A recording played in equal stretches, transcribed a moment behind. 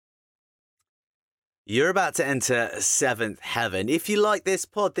You're about to enter seventh heaven. If you like this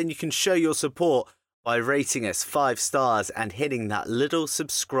pod, then you can show your support by rating us 5 stars and hitting that little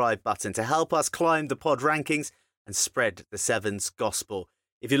subscribe button to help us climb the pod rankings and spread the Sevens gospel.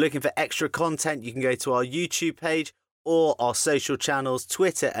 If you're looking for extra content, you can go to our YouTube page or our social channels,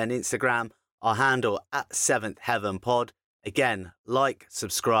 Twitter and Instagram, our handle at Seventh Heaven Pod. Again, like,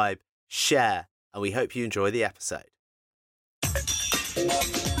 subscribe, share, and we hope you enjoy the episode.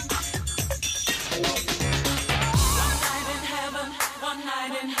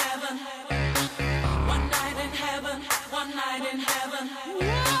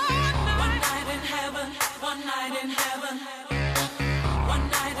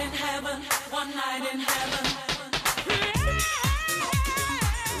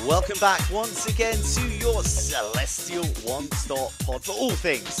 Welcome back once again to your celestial one-stop pod for all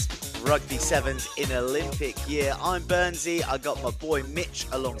things rugby sevens in Olympic year. I'm Burnsy, I got my boy Mitch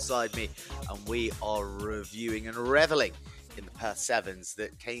alongside me, and we are reviewing and revelling in the Perth Sevens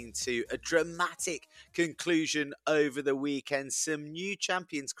that came to a dramatic conclusion over the weekend. Some new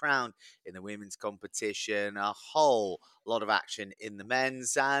champions crowned in the women's competition, a whole lot of action in the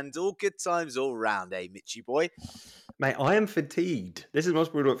men's, and all good times all round, eh, Mitchy boy? Mate, I am fatigued. This is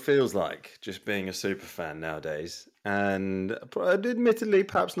most what it feels like, just being a super fan nowadays. And admittedly,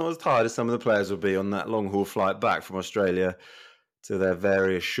 perhaps not as tired as some of the players will be on that long-haul flight back from Australia to their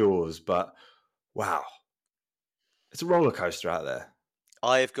various shores. But, wow, it's a roller coaster out there.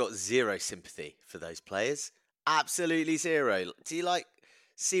 I have got zero sympathy for those players. Absolutely zero. Do you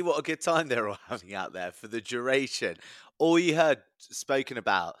see what a good time they're all having out there for the duration? All you heard spoken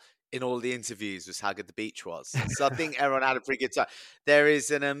about in all the interviews was how good the beach was. So I think everyone had a pretty good time. There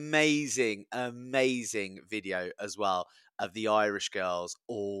is an amazing, amazing video as well of the Irish girls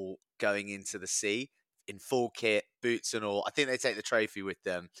all going into the sea in full kit, boots and all. I think they take the trophy with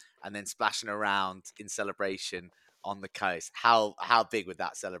them and then splashing around in celebration on the coast. How big would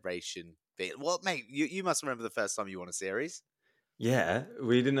that celebration be? Well, mate, you must remember the first time you won a series. Yeah,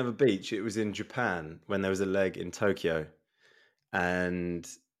 we didn't have a beach. It was in Japan when there was a leg in Tokyo. And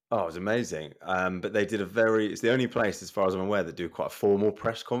it was amazing. But they did it's the only place, as far as I'm aware, that do quite a formal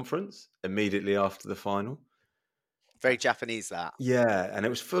press conference immediately after the final. Very Japanese, that. Yeah, and it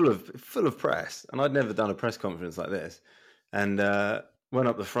was full of press. And I'd never done a press conference like this. And went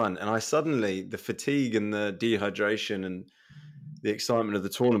up the front, and the fatigue and the dehydration and the excitement of the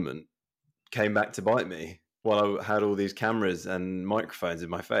tournament came back to bite me while I had all these cameras and microphones in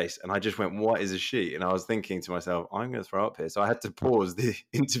my face, and I just went white as a sheet. And I was thinking to myself, I'm going to throw up here. So I had to pause the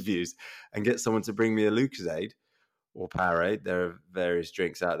interviews and get someone to bring me a Lucozade or Powerade. There are various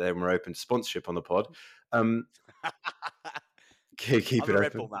drinks out there, and we're open to sponsorship on the pod. Keep I'm it a open.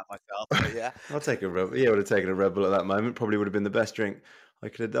 Red Bull man myself, but yeah. I'll take a Red Bull. Yeah, I would have taken a Red Bull at that moment. Probably would have been the best drink I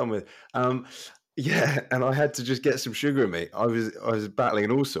could have done with. Yeah, and I had to just get some sugar in me. I was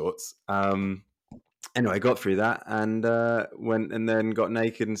battling all sorts. Anyway, I got through that and went and then got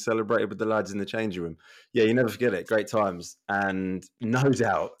naked and celebrated with the lads in the changing room. Yeah, you never forget it. Great times. And no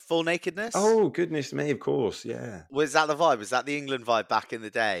doubt. Full nakedness? Oh, goodness me, of course, yeah. Was that the vibe? Was that the England vibe back in the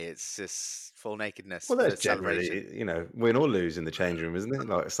day? It's just full nakedness. Well, that's generally, win or lose in the changing room, isn't it?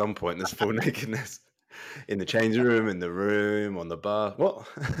 Like at some point there's full nakedness in the changing room, in the room, on the bar. What?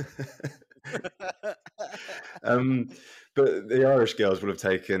 But the Irish girls will have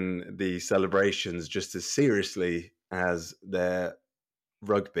taken the celebrations just as seriously as their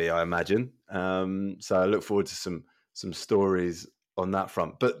rugby, I imagine. So I look forward to some stories on that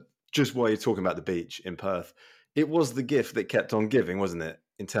front. But just while you're talking about the beach in Perth, it was the gift that kept on giving, wasn't it,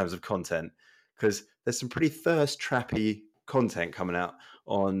 in terms of content? Because there's some pretty thirst-trappy content coming out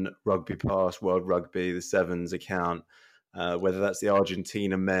on Rugby Pass, World Rugby, the Sevens account, whether that's the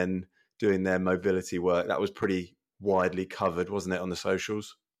Argentina men doing their mobility work. That was pretty widely covered, wasn't it, on the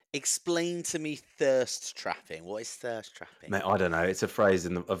socials? Explain to me thirst trapping. What is thirst trapping? Mate, I don't know. It's a phrase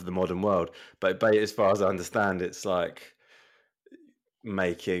of the modern world. But as far as I understand, it's like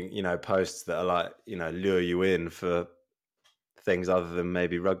making, posts that are like, lure you in for things other than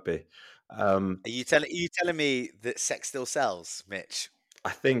maybe rugby. Are you telling me that sex still sells, Mitch?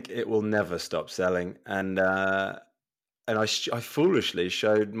 I think it will never stop selling. And I foolishly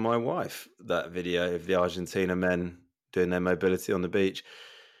showed my wife that video of the Argentina men doing their mobility on the beach.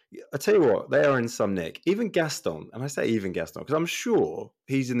 I tell you what, they are in some nick. Even Gaston, and I say even Gaston, because I'm sure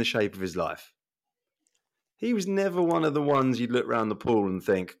he's in the shape of his life. He was never one of the ones you'd look around the pool and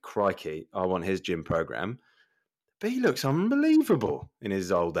think, crikey, I want his gym program. But he looks unbelievable in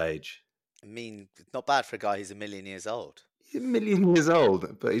his old age. I mean, not bad for a guy who's 1 million years old. He's 1 million years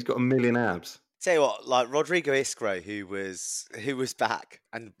old, but he's got 1 million abs. Tell you what, like Rodrigo Iscro, who was back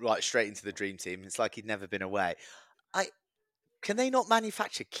and like straight into the dream team. It's like he'd never been away. I Can they not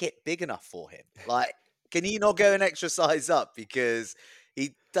manufacture kit big enough for him? Like, can he not go an extra size up? Because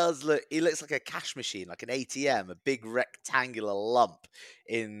he looks like a cash machine, like an ATM, a big rectangular lump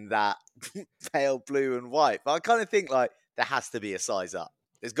in that pale blue and white. But I kind of think like there has to be a size up.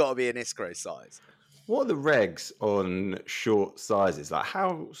 There's got to be an Iscro size. What are the regs on short sizes? Like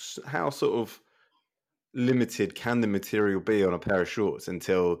how sort of limited can the material be on a pair of shorts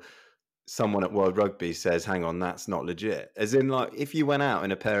until someone at World Rugby says, "Hang on, that's not legit." As in, like, if you went out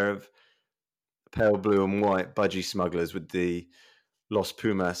in a pair of pale blue and white budgie smugglers with the Los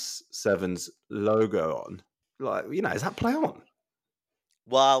Pumas Sevens logo on, like, is that play on?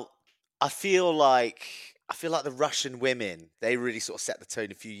 Well, I feel like the Russian women, they really sort of set the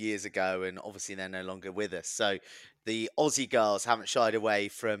tone a few years ago, and obviously they're no longer with us. So the Aussie girls haven't shied away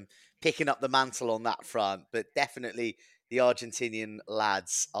from picking up the mantle on that front, but definitely the Argentinian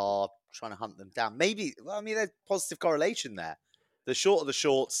lads are trying to hunt them down. Maybe, well, I mean, there's positive correlation there. The shorter the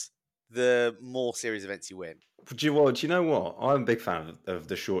shorts, the more series events you win. Do you know what? I'm a big fan of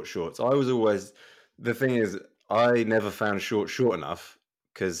the short shorts. I was always, the thing is, I never found short enough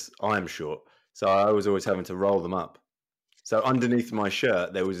because I'm short. So I was always having to roll them up. So underneath my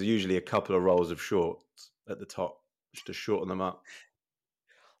shirt, there was usually a couple of rolls of shorts at the top just to shorten them up.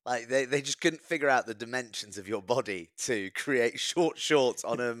 Like they just couldn't figure out the dimensions of your body to create short shorts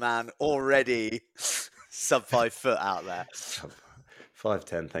on a man already sub 5 foot out there.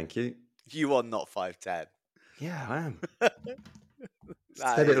 5'10", thank you. You are not 5'10". Yeah, I am. That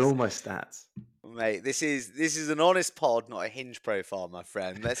Said it in all is, my stats. mate. This is an honest pod, not a hinge profile, my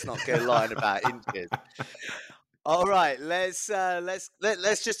friend. Let's not go lying about inches. All right, let's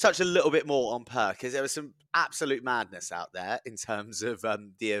just touch a little bit more on Perth because there was some absolute madness out there in terms of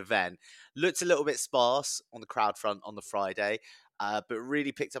the event. Looked a little bit sparse on the crowd front on the Friday, but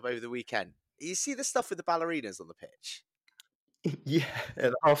really picked up over the weekend. You see the stuff with the ballerinas on the pitch? Yeah,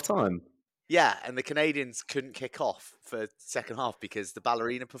 at half time. Yeah, and the Canadians couldn't kick off for second half because the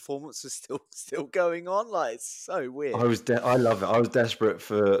ballerina performance was still going on. Like it's so weird. I love it. I was desperate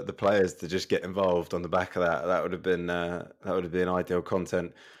for the players to just get involved on the back of that. That would have been ideal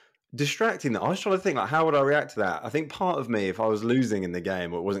content. Distracting that. I was trying to think, like, how would I react to that? I think part of me, if I was losing in the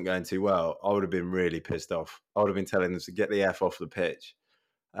game or it wasn't going too well, I would have been really pissed off. I would have been telling them to get the F off the pitch.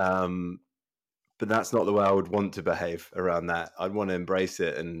 But that's not the way I would want to behave around that. I'd want to embrace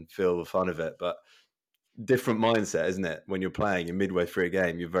it and feel the fun of it. But different mindset, isn't it? When you're playing, you're midway through a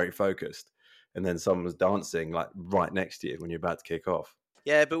game, you're very focused. And then someone's dancing like right next to you when you're about to kick off.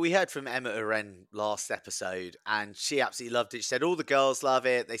 Yeah, but we heard from Emma Oren last episode, and she absolutely loved it. She said all the girls love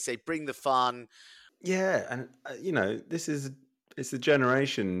it. They say bring the fun. Yeah, and it's a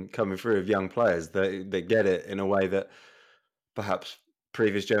generation coming through of young players that get it in a way that perhaps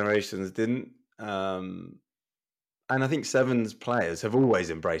previous generations didn't. And I think Sevens players have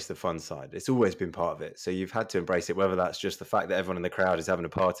always embraced the fun side. It's always been part of it. So you've had to embrace it, whether that's just the fact that everyone in the crowd is having a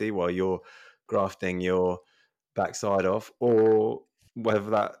party while you're grafting your backside off, or whether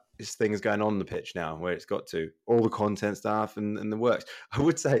that is things going on the pitch now where it's got to all the content stuff and the works. I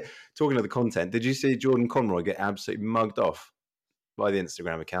would say, talking of the content, did you see Jordan Conroy get absolutely mugged off by the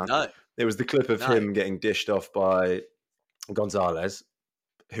Instagram account? No, There was the clip of no. him getting dished off by Gonzalez,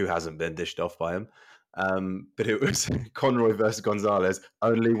 who hasn't been dished off by him. But it was Conroy versus Gonzalez,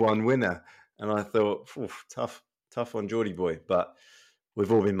 only one winner. And I thought, tough on Geordie boy. But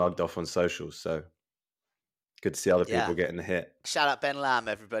we've all been mugged off on socials, so good to see other people getting the hit. Shout out Ben Lamb,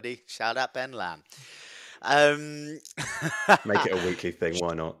 everybody. Shout out Ben Lamb. Make it a weekly thing,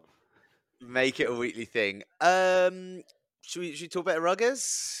 why not? Make it a weekly thing. Should we talk about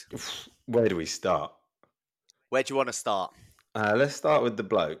ruggers? Where do we start? Where do you want to start? Let's start with the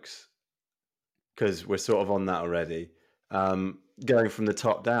blokes, because we're sort of on that already. Going from the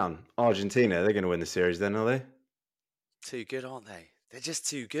top down, Argentina, they're going to win the series then, are they? Too good, aren't they? They're just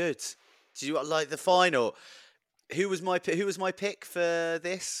too good. Do you like the final? Who was my pick for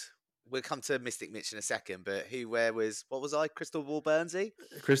this? We'll come to Mystic Mitch in a second, but what was I? Crystal Ball Burnsy?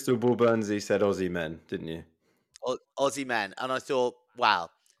 Crystal Ball Burnsy said Aussie men, didn't you? Aussie men. And I thought, wow,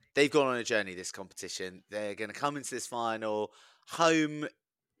 they've gone on a journey this competition. They're going to come into this final. Home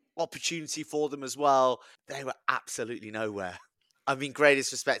opportunity for them as well. They were absolutely nowhere. I mean,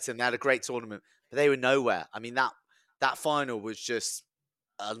 greatest respect to them. They had a great tournament, but they were nowhere. I mean, that final was just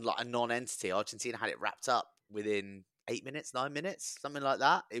like a non-entity. Argentina had it wrapped up within 8 minutes, 9 minutes, something like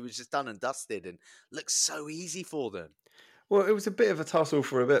that. It was just done and dusted and looked so easy for them. Well, it was a bit of a tussle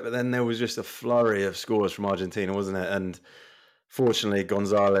for a bit, but then there was just a flurry of scores from Argentina, wasn't it? And Fortunately,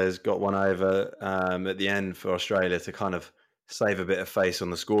 Gonzalez got one over at the end for Australia to kind of save a bit of face on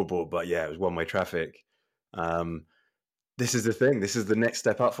the scoreboard. But yeah, it was one-way traffic. Um, this is the thing. This is the next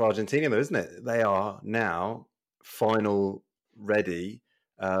step up for Argentina, though, isn't it? They are now final ready.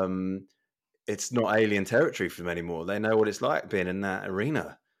 It's not alien territory for them anymore. They know what it's like being in that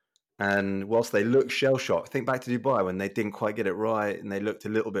arena. And whilst they look shell-shocked, think back to Dubai when they didn't quite get it right and they looked a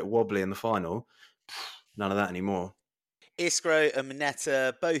little bit wobbly in the final. None of that anymore. Isco and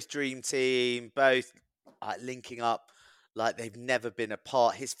Mineta, both dream team, both linking up like they've never been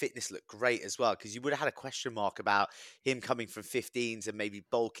apart. His fitness looked great as well, because you would have had a question mark about him coming from 15s and maybe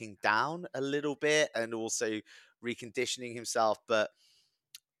bulking down a little bit and also reconditioning himself. But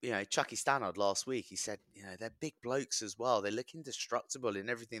Chucky Stannard last week, he said, they're big blokes as well. They look indestructible in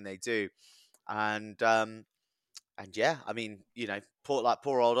everything they do. And yeah, I mean, poor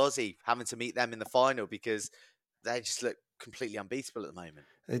old Aussie having to meet them in the final because they just look completely unbeatable at the moment.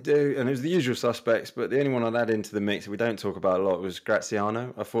 They do, and it was the usual suspects, but the only one I'd add into the mix that we don't talk about a lot was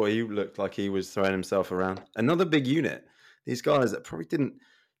Graziano. I thought he looked like he was throwing himself around. Another big unit. These guys that probably don't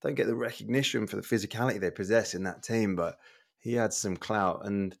get the recognition for the physicality they possess in that team, but he had some clout,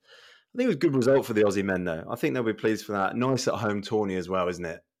 and I think it was a good result for the Aussie men, though. I think they'll be pleased for that. Nice at home tourney as well, isn't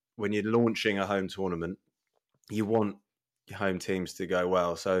it? When you're launching a home tournament, you want your home teams to go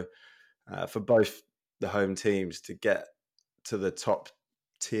well. So for both the home teams to get to the top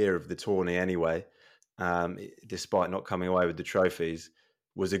tier of the tourney anyway, despite not coming away with the trophies,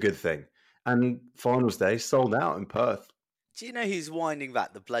 was a good thing. And finals day sold out in Perth. Do you know who's winding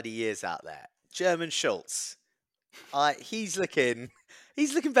back the bloody years out there? German Schultz. He's looking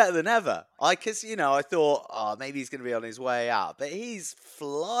better than ever. Because I thought, oh, maybe he's going to be on his way out, but he's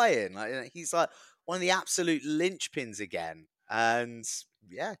flying. He's like one of the absolute linchpins again, and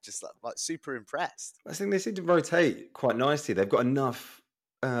yeah, just like super impressed. I think they seem to rotate quite nicely. They've got enough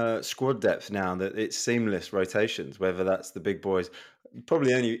squad depth now that it's seamless rotations, whether that's the big boys.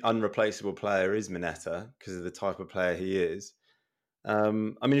 Probably only unreplaceable player is Mineta because of the type of player he is. I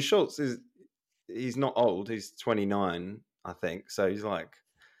mean, Schultz he's not old. He's 29, I think. So he's like,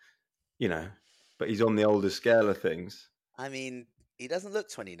 but he's on the older scale of things. I mean, he doesn't look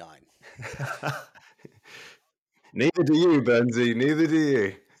 29. Neither do you, Bernsey. Neither do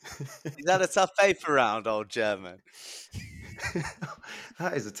you. He's had a tough paper round, old German.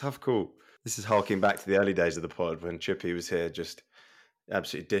 That is a tough call. This is harking back to the early days of the pod when Chippy was here, just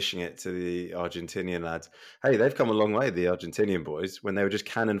absolutely dishing it to the Argentinian lads. Hey, they've come a long way, the Argentinian boys, when they were just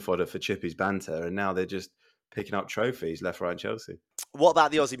cannon fodder for Chippy's banter, and now they're just picking up trophies left, right, and Chelsea. What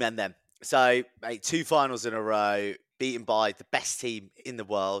about the Aussie men then? So, mate, 2 finals in a row, beaten by the best team in the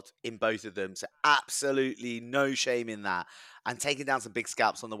world in both of them. So, absolutely no shame in that. And taking down some big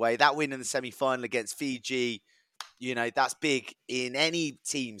scalps on the way. That win in the semi-final against Fiji, that's big in any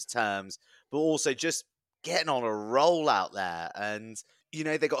team's terms, but also just getting on a roll out there. And,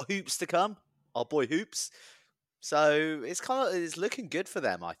 they got hoops to come, our boy Hoops. So it's looking good for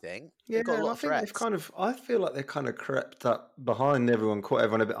them, I think. Yeah, They've got a and lot I of think threats. I feel like they kind of crept up behind everyone, caught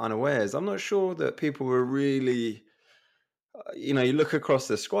everyone a bit unawares. I'm not sure that people were really, you look across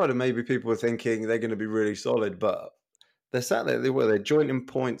the squad and maybe people were thinking they're going to be really solid, but they're sat there. They're joint in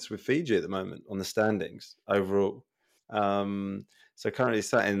points with Fiji at the moment on the standings overall. So currently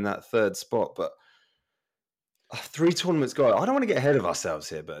sat in that third spot, but 3 tournaments gone. I don't want to get ahead of ourselves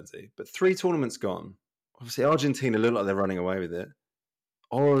here, Bernsey, but 3 tournaments gone. Obviously, Argentina look like they're running away with it.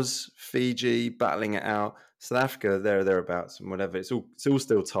 Oz, Fiji battling it out. South Africa, thereabouts, and whatever. It's all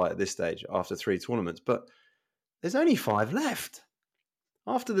still tight at this stage after 3 tournaments, but there's only 5 left.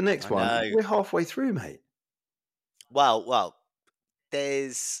 After the next I one, know. we're halfway through, mate. Well,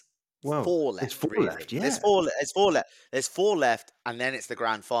 there's Well, 4 there's left, 4 really. left, yeah. There's 4 left. There's 4 left, and then it's the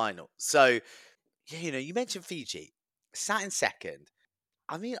grand final. So, yeah, you mentioned Fiji, sat in second.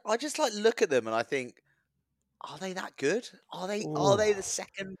 I mean, I just look at them and I think, are they that good? Are they the Oh,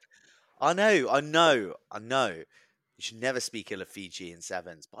 second? I know. You should never speak ill of Fiji in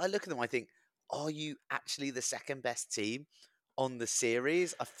sevens. But I look at them, I think, are you actually the second best team on the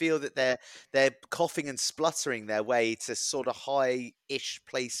series? I feel that they're coughing and spluttering their way to sort of high-ish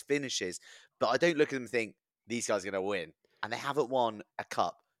place finishes. But I don't look at them and think, these guys are going to win. And they haven't won a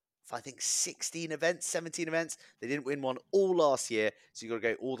cup for, I think, 16 events, 17 events. They didn't win one all last year. So you've got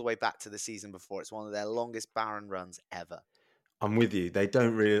to go all the way back to the season before. It's one of their longest barren runs ever. I'm with you. They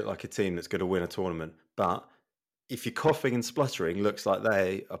don't really look like a team that's going to win a tournament, but if you're coughing and spluttering, looks like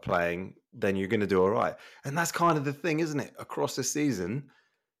they are playing, then you're going to do all right. And that's kind of the thing, isn't it? Across the season,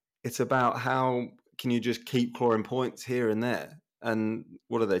 it's about how can you just keep clawing points here and there. And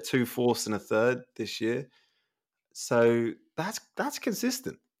what are they? 2 fourths and a third this year. So that's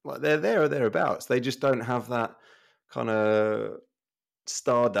consistent. Like they're there or thereabouts. They just don't have that kind of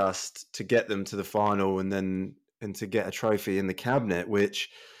stardust to get them to the final and to get a trophy in the cabinet, which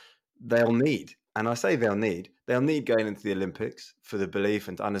they'll need. And I say they'll need going into the Olympics for the belief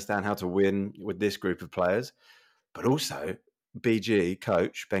and to understand how to win with this group of players. But also, BG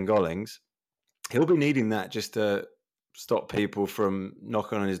coach Ben Gollings, he'll be needing that just to stop people from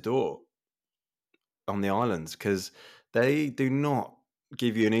knocking on his door on the islands, because they do not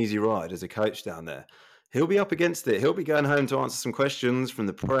give you an easy ride as a coach down there. He'll be up against it. He'll be going home to answer some questions from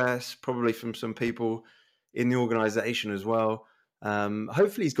the press, probably from some people in the organisation as well.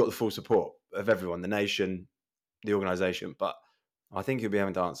 Hopefully, he's got the full support of everyone, the nation, the organisation. But I think he'll be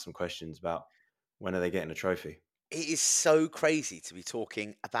having to answer some questions about when are they getting a trophy. It is so crazy to be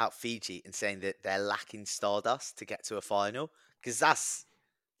talking about Fiji and saying that they're lacking stardust to get to a final, because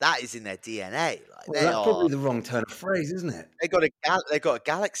that is in their DNA. Like Well, that's probably the wrong turn of phrase, isn't it? they got a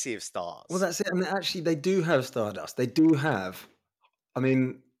galaxy of Well, stars. that's it. And actually, they do have stardust. They do have. I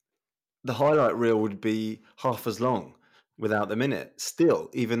mean, the highlight reel would be half as long without them in it. Still,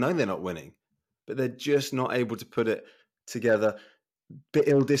 even though they're not winning, but they're just not able to put it together. Bit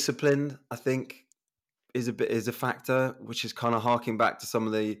ill-disciplined, I think, is a factor, which is kind of harking back to some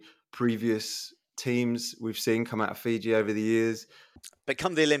of the previous teams we've seen come out of Fiji over the years. But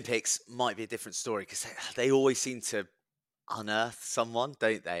come the Olympics, might be a different story, because they always seem to unearth someone,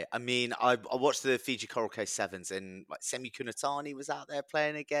 don't they? I mean, I watched the Fiji Coral Coast Sevens, and like Semi Kunatani was out there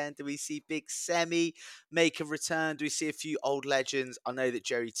playing again. Do we see Big Semi make a return? Do we see a few old legends? I know that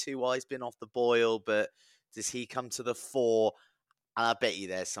Jerry Two Eyes been off the boil, but does he come to the fore? And I bet you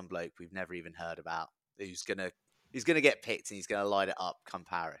there's some bloke we've never even heard about who's gonna get picked and he's gonna light it up come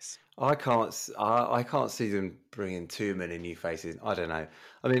Paris. I can't see them bringing too many new faces. I don't know.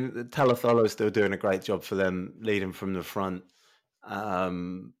 I mean, Talatholo's still doing a great job for them, leading from the front. Yeah,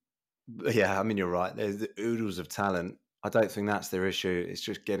 I mean, you're right. There's the oodles of talent. I don't think that's their issue. It's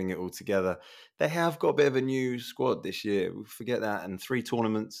just getting it all together. They have got a bit of a new squad this year. We forget that. And 3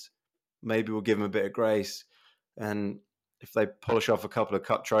 tournaments, maybe we'll give them a bit of grace. And if they polish off a couple of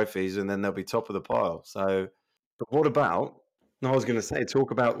cup trophies, and then they'll be top of the pile. So, but what about? No, I was going to say,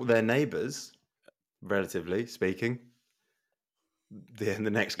 talk about their neighbours, relatively speaking. The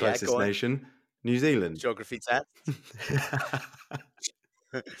next Yeah, closest go on. nation, New Zealand. Geography test.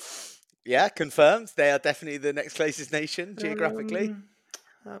 Yeah, confirmed. They are definitely the next closest nation geographically.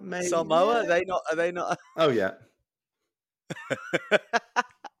 Maybe, Samoa, yeah. are they not? Are they not? Oh yeah.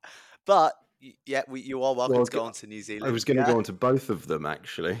 But yeah, you are welcome Well, to go on to New I Zealand. was going to Yeah, go on to both of them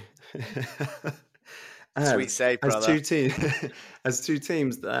actually. sweet as save, as brother. two teams, as two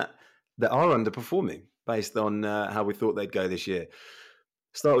teams that are underperforming based on how we thought they'd go this year.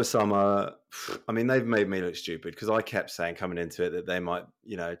 Start with Samoa. I mean, they've made me look stupid because I kept saying coming into it that they might,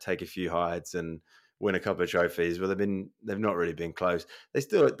 take a few hides and win a couple of trophies, but they've not really been close. They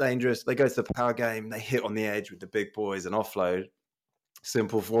still look dangerous. They go to the power game. They hit on the edge with the big boys and offload.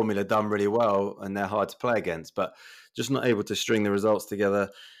 Simple formula done really well, and they're hard to play against, but just not able to string the results together.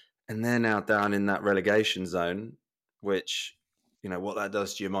 And they're now down in that relegation zone, which, what that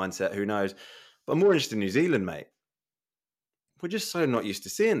does to your mindset, who knows? But I'm more interested in New Zealand, mate. We're just so not used to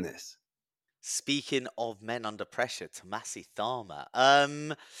seeing this. Speaking of men under pressure, Tomasi Tharma.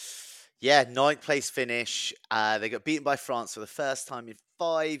 Yeah, ninth place finish. They got beaten by France for the first time in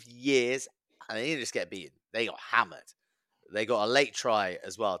 5 years, and they didn't just get beaten; they got hammered. They got a late try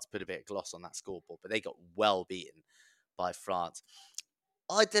as well to put a bit of gloss on that scoreboard, but they got well beaten by France.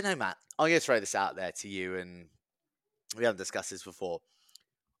 I don't know, Matt. I'm going to throw this out there to you, and we haven't discussed this before.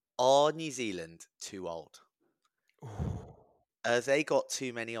 Are New Zealand too old? They got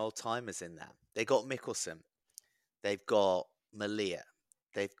too many old timers in there. They got Mickelson. They've got Malia.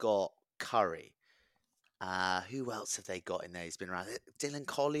 They've got Curry. Who else have they got in there? He's been around. Dylan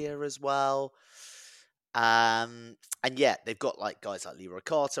Collier as well. And yeah, they've got like guys like Leroy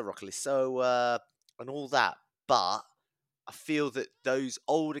Carter, Rock Lisoa, and all that. But I feel that those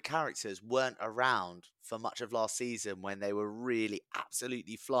older characters weren't around for much of last season when they were really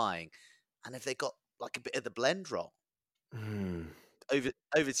absolutely flying. And if they got like a bit of the blend wrong, over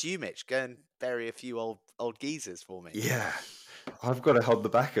to you, Mitch. Go and bury a few old geezers for me. Yeah, I've got to hold the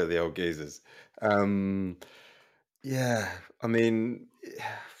back of the old geezers. Yeah, I mean,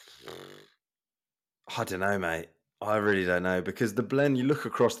 I don't know, mate. I really don't know, because the blend, you look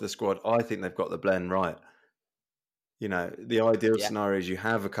across the squad, I think they've got the blend right. The ideal Yeah, scenario is you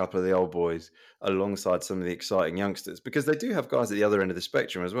have a couple of the old boys alongside some of the exciting youngsters, because they do have guys at the other end of the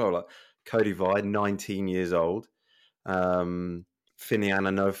spectrum as well, like Cody Vide, 19 years old. Finney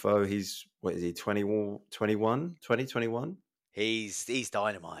Ananofo, he's what is he, 21, 2021? He's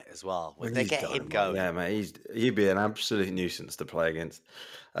dynamite as well. Well, When they he's get him dynamite, going, yeah, mate. He'd be an absolute nuisance to play against.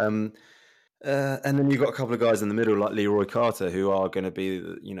 Um, and then you've got a couple of guys in the middle like Leroy Carter who are going to be,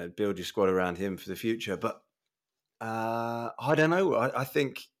 build your squad around him for the future. But I don't know. I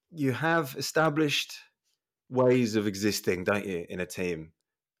think you have established ways of existing, don't you, in a team?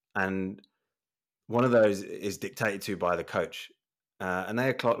 And one of those is dictated to by the coach. And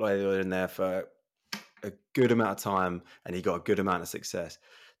they Clark were in there for a good amount of time and he got a good amount of success.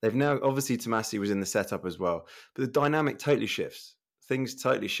 They've now, obviously, Tomasi was in the setup as well, but the dynamic totally shifts. Things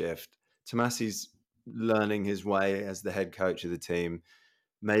totally shift. Tomasi's learning his way as the head coach of the team.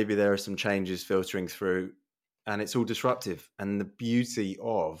 Maybe there are some changes filtering through and it's all disruptive. And the beauty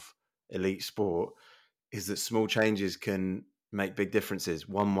of elite sport is that small changes can make big differences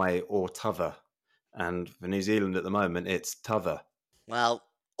one way or t'other. And for New Zealand at the moment, it's t'other. well,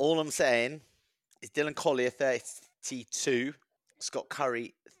 all I'm saying is Dylan Collier 32, Scott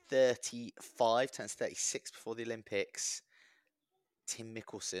Curry 35, turns 36 before the Olympics. Tim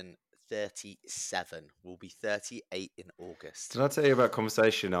Mickelson 37, will be 38 in August. Did I tell you about a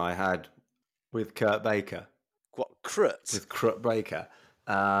conversation I had with Kurt Baker? What Crut? With Kurt Baker.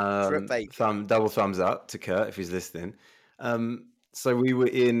 Crut Baker. Double thumbs up to Kurt if he's listening. So we were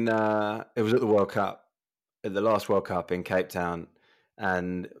in, it was at the World Cup, at the last World Cup in Cape Town,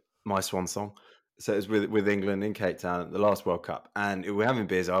 and my swan song. So it was with England in Cape Town at the last World Cup, and we were having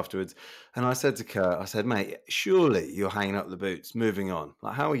beers afterwards. And I said to Kurt, I said, mate, surely you're hanging up the boots, moving on.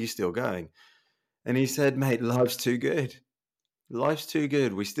 Like, how are you still going? And he said, mate, life's too good. Life's too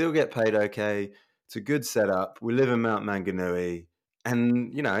good. We still get paid okay. It's a good setup. We live in Mount Manganui.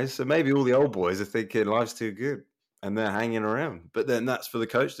 And, so maybe all the old boys are thinking life's too good and they're hanging around. But then that's for the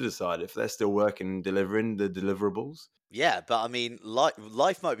coach to decide if they're still working and delivering the deliverables. Yeah, but I mean,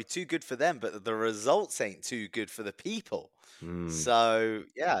 life might be too good for them, but the results ain't too good for the people. So,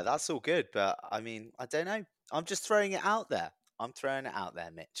 yeah, that's all good. But I mean, I don't know. I'm just throwing it out there. I'm throwing it out there,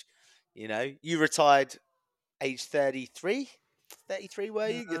 Mitch. You retired age 33? 33 were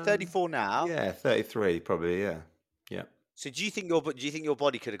you? You're 34 now. Yeah, 33 probably, yeah. Yeah. So do you think your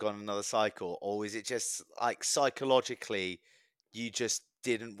body could have gone another cycle, or is it just like psychologically you just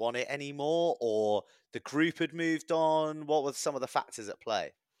didn't want it anymore, or the group had moved on? What were some of the factors at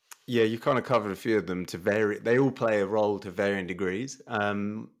play? Yeah, you kind of covered a few of them to vary. They all play a role to varying degrees.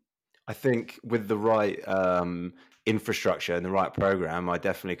 I think with the right infrastructure and the right program, I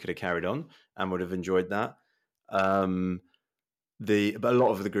definitely could have carried on and would have enjoyed that. But a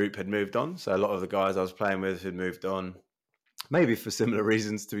lot of the group had moved on, so a lot of the guys I was playing with had moved on. Maybe for similar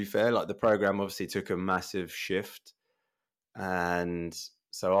reasons, to be fair. Like the program obviously took a massive shift, and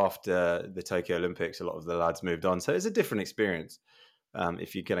so after the Tokyo Olympics, a lot of the lads moved on. So it's a different experience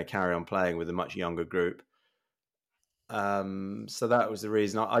if you're going to carry on playing with a much younger group. So that was the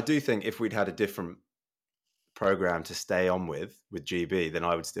reason. I do think if we'd had a different program to stay on with GB, then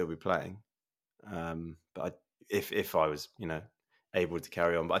I would still be playing. But if I was, able to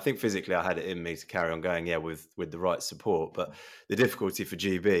carry on. But I think physically I had it in me to carry on going, with the right support. But the difficulty for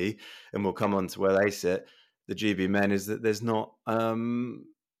GB, and we'll come on to where they sit, the GB men, is that there's not,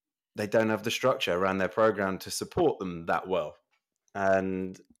 they don't have the structure around their program to support them that well.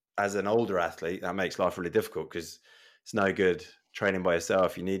 And as an older athlete, that makes life really difficult because it's no good training by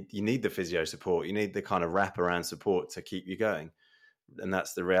yourself. You need the physio support. You need the kind of wraparound support to keep you going. And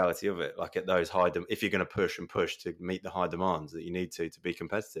that's the reality of it. Like at those if you're going to push and push to meet the high demands that you need to be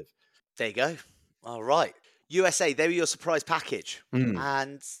competitive. There you go. All right. USA, they were your surprise package.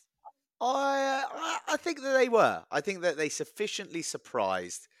 And I think that they were. I think that they sufficiently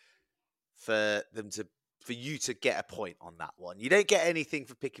surprised for you to get a point on that one. You don't get anything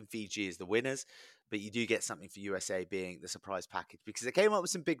for picking Fiji as the winners, but you do get something for USA being the surprise package because they came up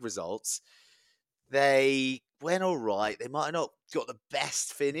with some big results. They went all right. They might have not got the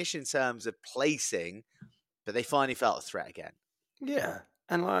best finish in terms of placing, but they finally felt a threat again. Yeah.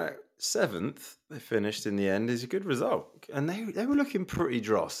 And like 7th, they finished in the end is a good result. And they were looking pretty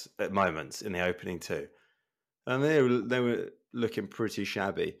dross at moments in the opening too. And they were looking pretty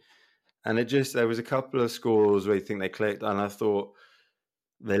shabby. And there was a couple of scores where you think they clicked. And I thought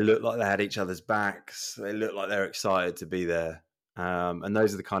they looked like they had each other's backs. They looked like they're excited to be there. And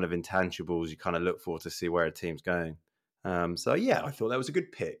those are the kind of intangibles you kind of look for to see where a team's going. So, yeah, I thought that was a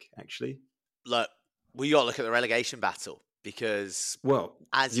good pick, actually. Look, we got to look at the relegation battle because... Well,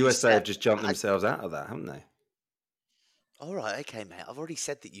 as USA have just jumped themselves out of that, haven't they? All right, okay, mate. I've already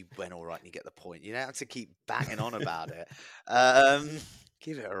said that you went all right and you get the point. You don't have to keep banging on about it.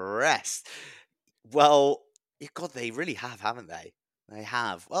 Give it a rest. Well, God, they really have, haven't they? They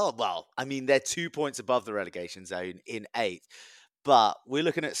have. Well, I mean, they're 2 points above the relegation zone in eighth. But we're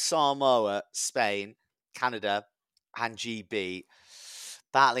looking at Samoa, Spain, Canada, and GB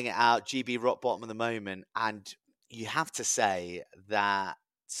battling it out. GB rock bottom at the moment. And you have to say that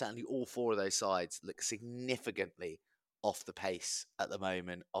certainly all four of those sides look significantly off the pace at the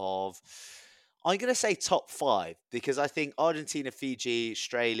moment of, I'm going to say top five, because I think Argentina, Fiji,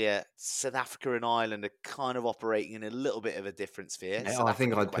 Australia, South Africa, and Ireland are kind of operating in a little bit of a different sphere. Yeah, South I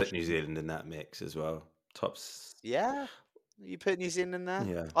think Africa I'd put New question. Zealand in that mix as well. Tops. Yeah, you put New Zealand in there.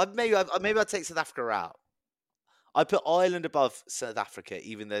 Yeah. Maybe I'd take South Africa out. I put Ireland above South Africa,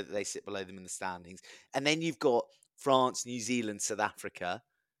 even though they sit below them in the standings. And then you've got France, New Zealand, South Africa,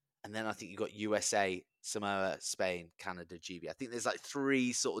 and then I think you've got USA, Samoa, Spain, Canada, GB. I think there's like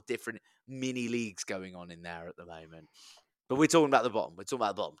three sort of different mini leagues going on in there at the moment. But we're talking about the bottom. We're talking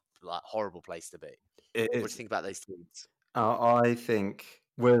about the bottom. Like, horrible place to be. It What do you is. think about those teams? I think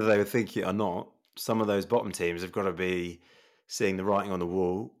whether they were thinking it or not, some of those bottom teams have got to be seeing the writing on the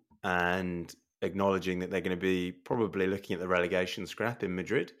wall and acknowledging that they're going to be probably looking at the relegation scrap in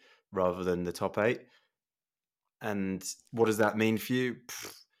Madrid rather than the top eight. And what does that mean for you?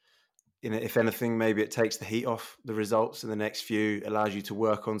 If anything, maybe it takes the heat off the results in the next few, allows you to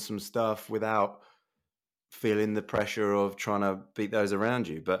work on some stuff without feeling the pressure of trying to beat those around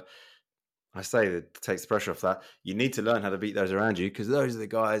you. But I say that it takes the pressure off that. You need to learn how to beat those around you, because those are the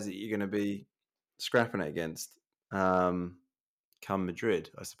guys that you're going to be scrapping it against come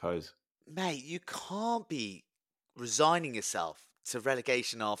Madrid, I suppose. Mate, you can't be resigning yourself to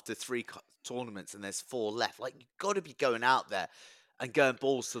relegation after three tournaments and there's four left. Like, you've got to be going out there and going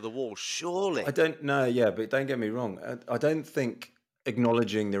balls to the wall, I surely. don't know, yeah, but don't get me wrong. I don't think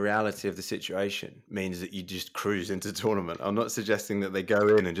acknowledging the reality of the situation means that you just cruise into tournament. I'm not suggesting that they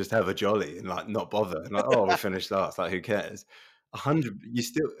go in and just have a jolly and like not bother and like, oh, we finished last. Like, who cares? 100. You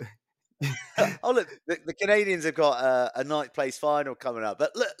still. Oh, look, the Canadians have got a ninth place final coming up,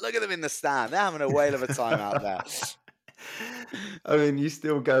 but look at them in the stand. They're having a whale of a time out there. I mean, you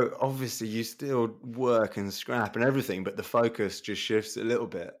still go, obviously, you still work and scrap and everything, but the focus just shifts a little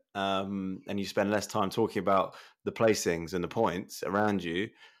bit. And you spend less time talking about the placings and the points around you,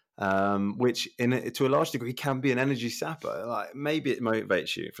 which to a large degree can be an energy sapper. Like, maybe it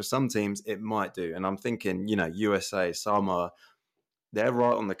motivates you. For some teams, it might do. And I'm thinking, USA, Samoa, they're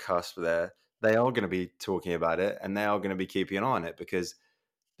right on the cusp there. They are going to be talking about it, and they are going to be keeping an eye on it because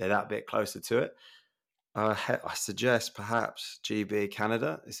they're that bit closer to it. I suggest perhaps GB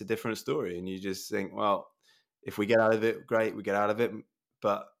Canada. It's a different story, and you just think, well, if we get out of it, great, we get out of it,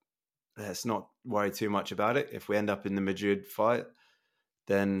 but let's not worry too much about it. If we end up in the Madrid fight,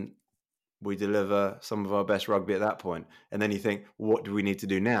 then we deliver some of our best rugby at that point. And then you think, what do we need to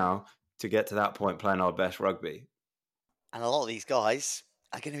do now to get to that point playing our best rugby? And a lot of these guys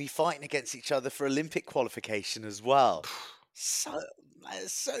are going to be fighting against each other for Olympic qualification as well. So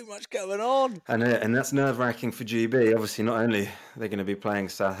there's so much going on. And that's nerve-wracking for GB. Obviously, not only they're going to be playing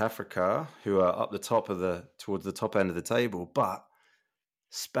South Africa, who are up the top towards the top end of the table, but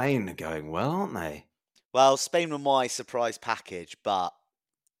Spain are going well, aren't they? Well, Spain were my surprise package, but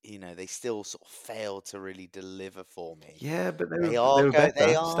they still sort of failed to really deliver for me. Yeah, but They they are were go. They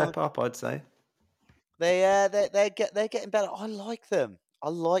better. are. Step up, I'd say. They're getting better. I like them. I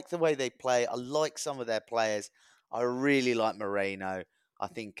like the way they play. I like some of their players. I really like Moreno. I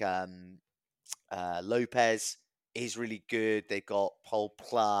think Lopez is really good. They've got Paul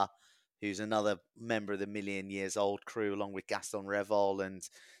Pla, who's another member of the Million Years Old crew, along with Gaston Revol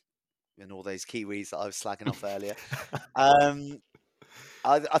and all those Kiwis that I was slagging off earlier. Um,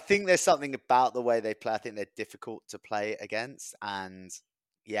 I think there's something about the way they play. I think they're difficult to play against. And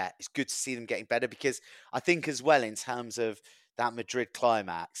yeah, it's good to see them getting better, because I think as well, in terms of that Madrid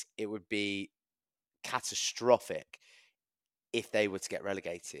climax, it would be catastrophic if they were to get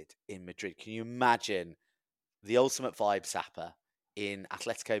relegated in Madrid. Can you imagine the ultimate vibe sapper in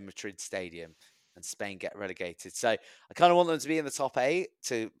Atletico Madrid Stadium and Spain get relegated? So I kind of want them to be in the top eight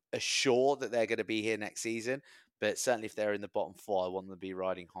to assure that they're going to be here next season. But certainly if they're in the bottom four, I want them to be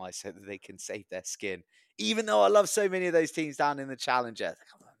riding high so that they can save their skin. Even though I love so many of those teams down in the Challenger.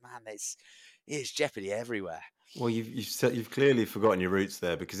 Man, it's jeopardy everywhere. Well, you've clearly forgotten your roots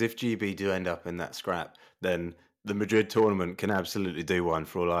there, because if GB do end up in that scrap, then the Madrid tournament can absolutely do one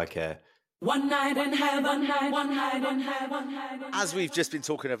for all I care. One night in heaven, one night in heaven. As we've just been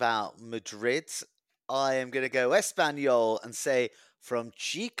talking about Madrid, I am going to go Espanol and say from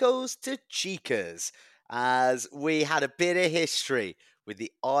chicos to chicas, as we had a bit of history with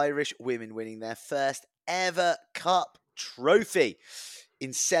the Irish women winning their first ever cup trophy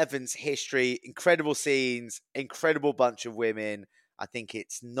in Sevens history. Incredible scenes, incredible bunch of women. I think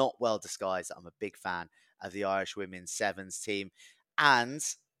it's not well disguised that I'm a big fan of the Irish women's sevens team. And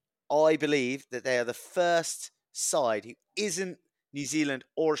I believe that they are the first side who isn't New Zealand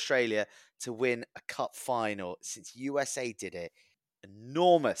or Australia to win a cup final since USA did it.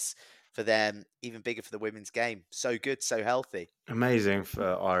 Enormous for them, even bigger for the women's game. So good, so healthy. Amazing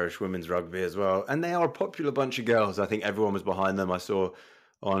for Irish women's rugby as well. And they are a popular bunch of girls. I think everyone was behind them. I saw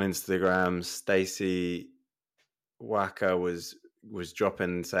on Instagram, Stacey Waka was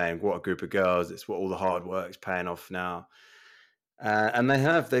dropping saying, what a group of girls. It's what all the hard work's paying off now. And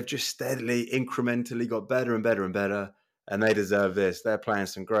they've just steadily, incrementally got better and better and better. And they deserve this. They're playing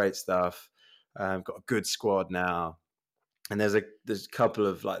some great stuff. Got a good squad now. And there's a couple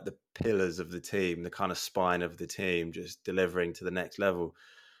of like the pillars of the team, the kind of spine of the team, just delivering to the next level.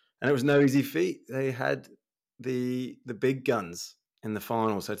 And it was no easy feat. They had the big guns in the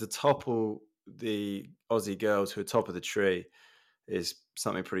final. So to topple the Aussie girls who are top of the tree is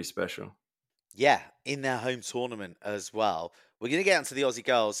something pretty special. Yeah, in their home tournament as well. We're going to get onto the Aussie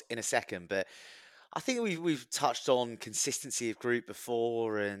girls in a second, but I think we've touched on consistency of group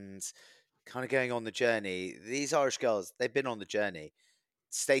before and kind of going on the journey. These Irish girls, they've been on the journey.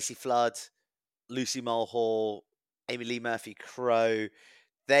 Stacey Flood, Lucy Mulhall, Amy Lee Murphy Crow,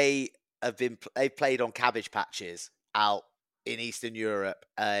 they've played on cabbage patches out in Eastern Europe,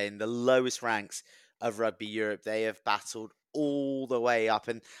 in the lowest ranks of Rugby Europe. They have battled all the way up,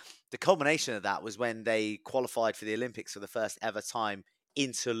 and the culmination of that was when they qualified for the Olympics for the first ever time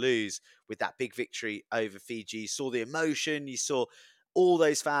in Toulouse with that big victory over Fiji. You saw the emotion, you saw all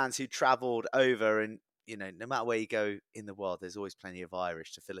those fans who travelled over, and no matter where you go in the world, there's always plenty of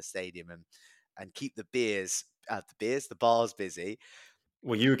Irish to fill a stadium and keep the bars busy.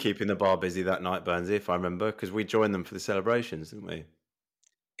 Well, you were keeping the bar busy that night, Burnsy, if I remember, because we joined them for the celebrations, didn't we?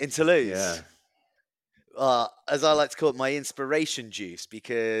 In Toulouse. Yeah. As I like to call it, my inspiration juice,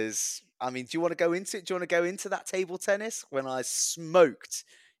 because do you want to go into it? Do you want to go into that table tennis when I smoked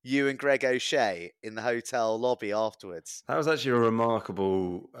you and Greg O'Shea in the hotel lobby afterwards? That was actually a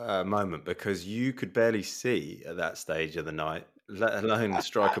remarkable moment because you could barely see at that stage of the night, let alone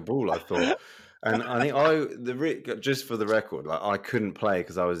strike a ball, I thought. And I think just for the record, like I couldn't play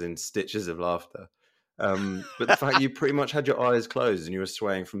because I was in stitches of laughter. But the fact you pretty much had your eyes closed and you were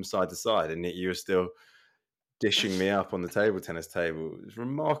swaying from side to side and yet you were still dishing me up on the table tennis table is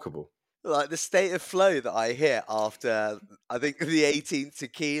remarkable. Like the state of flow that I hit after, I think, the 18th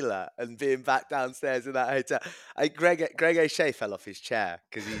tequila and being back downstairs in that hotel. Greg O'Shea fell off his chair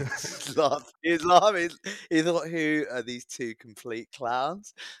because he just laughed. He was laughing. He thought, "Who are these two complete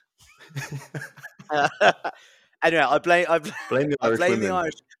clowns?" Anyway, Blame the I Irish blame the women.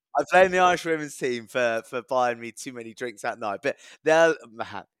 Irish. I blame the Irish women's team for buying me too many drinks that night. But man,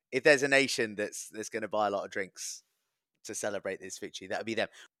 if there's a nation that's going to buy a lot of drinks to celebrate this victory, that would be them.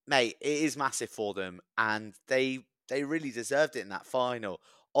 Mate, it is massive for them, and they really deserved it in that final.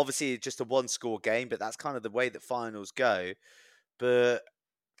 Obviously, just a one-score game, but that's kind of the way that finals go. But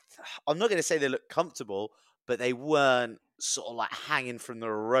I'm not going to say they looked comfortable, but they weren't sort of like hanging from the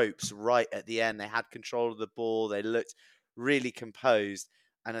ropes right at the end. They had control of the ball. They looked really composed,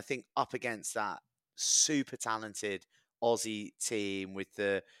 and I think up against that super talented Aussie team with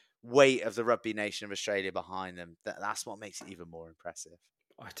the weight of the rugby nation of Australia behind them, that's what makes it even more impressive.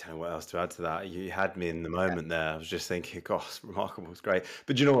 I don't know what else to add to that. You had me in the moment there. I was just thinking, gosh, it's remarkable. It's great.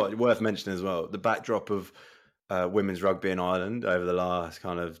 But you know what? Worth mentioning as well, the backdrop of women's rugby in Ireland over the last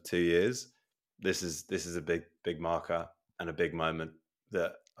kind of 2 years. This is a big marker and a big moment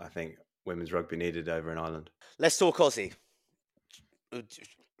that I think women's rugby needed over in Ireland. Let's talk Aussie.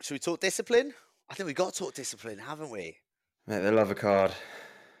 Should we talk discipline? I think we've got to talk discipline, haven't we? Mate, they love a card.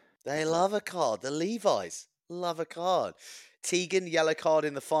 They love a card. The Levi's love a card. Tegan, yellow card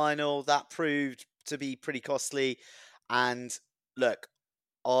in the final. That proved to be pretty costly. And look,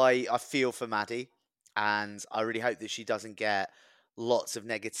 I feel for Maddie, and I really hope that she doesn't get lots of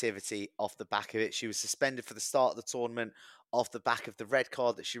negativity off the back of it. She was suspended for the start of the tournament off the back of the red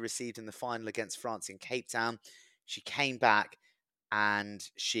card that she received in the final against France in Cape Town. She came back and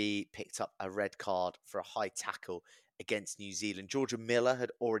she picked up a red card for a high tackle against New Zealand. Georgia Miller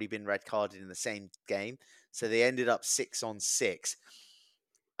had already been red carded in the same game, so they ended up 6-on-6.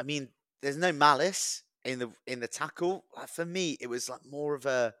 I mean, there's no malice in the tackle. For me, it was like more of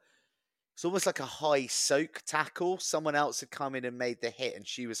it's almost like a high soak tackle. Someone else had come in and made the hit, and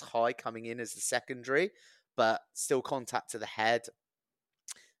she was high coming in as the secondary, but still contact to the head.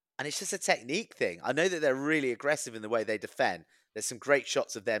 And it's just a technique thing. I know that they're really aggressive in the way they defend. There's some great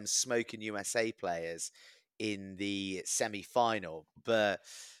shots of them smoking USA players in the semi-final. But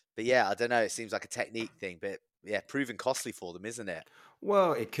But yeah, I don't know. It seems like a technique thing, but yeah, proving costly for them, isn't it?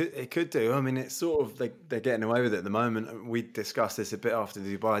 Well, it could do. I mean, it's sort of they're getting away with it at the moment. We discussed this a bit after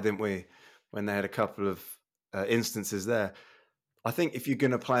Dubai, didn't we? When they had a couple of instances there. I think if you're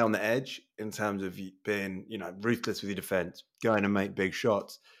going to play on the edge in terms of being, ruthless with your defense, going to make big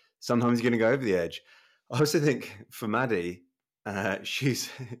shots, sometimes you're going to go over the edge. I also think for Maddie, she's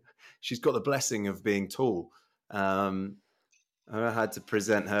she's got the blessing of being tall. I had to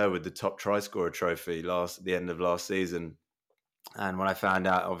present her with the top try scorer trophy at the end of last season, and when I found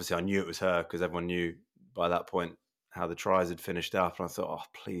out, obviously I knew it was her because everyone knew by that point how the tries had finished up, and I thought, oh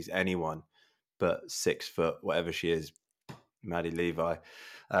please, anyone but 6 foot, whatever she is, Maddie Levi.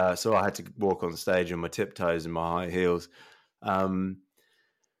 So I had to walk on stage on my tiptoes and my high heels.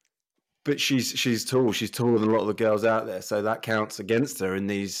 But she's tall. She's taller than a lot of the girls out there. So that counts against her in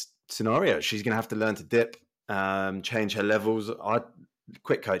these scenarios. She's going to have to learn to dip, change her levels.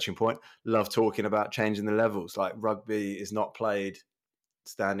 Quick coaching point. Love talking about changing the levels. Like rugby is not played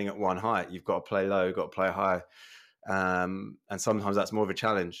standing at one height. You've got to play low, you've got to play high. And sometimes that's more of a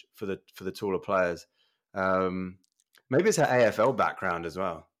challenge for the taller players. Maybe it's her AFL background as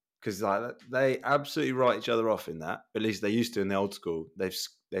well, because like they absolutely write each other off in that. At least they used to in the old school.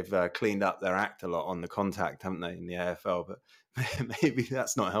 They've cleaned up their act a lot on the contact, haven't they, in the AFL? But maybe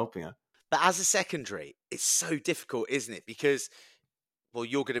that's not helping her. But as a secondary, it's so difficult, isn't it? Because, well,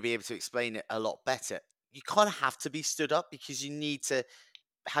 you're going to be able to explain it a lot better. You kind of have to be stood up because you need to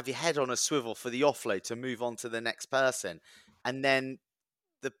have your head on a swivel for the offload to move on to the next person. And then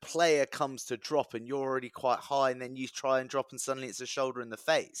the player comes to drop and you're already quite high, and then you try and drop and suddenly it's a shoulder in the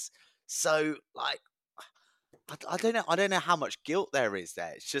face. So, like, I don't know. I don't know how much guilt there is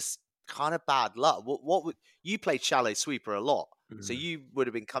there. It's just kind of bad luck. What would you played shallow sweeper a lot? So you would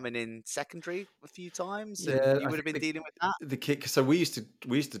have been coming in secondary a few times, and you I would have been think dealing with that. the kick. So we used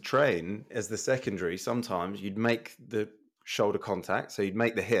to train as the secondary. Sometimes you'd make the shoulder contact, so you'd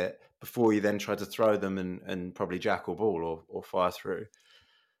make the hit before you then try to throw them and probably jackal ball or fire through.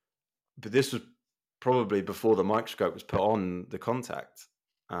 But this was probably before the microscope was put on the contact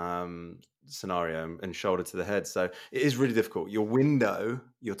scenario and shoulder to the head. So it is really difficult.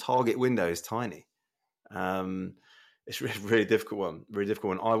 Your target window is tiny. It's a really difficult one. Really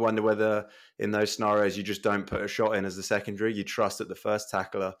difficult one. I wonder whether in those scenarios you just don't put a shot in as the secondary. You trust that the first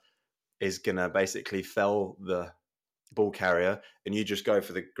tackler is going to basically fell the ball carrier, and you just go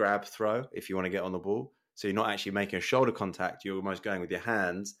for the grab throw if you want to get on the ball. So you're not actually making a shoulder contact. You're almost going with your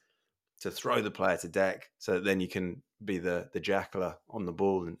hands to throw the player to deck, so that then you can be the jackler on the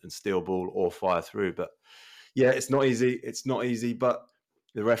ball and steal ball or fire through. But yeah, it's not easy. It's not easy, but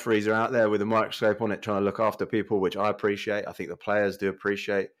the referees are out there with a microscope on it trying to look after people, which I appreciate. I think the players do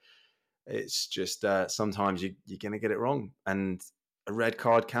appreciate. It's just sometimes you're going to get it wrong. And a red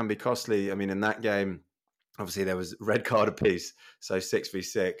card can be costly. I mean, in that game, obviously there was red card apiece. So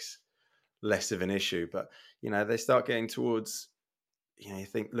 6v6, less of an issue. But, they start getting towards, you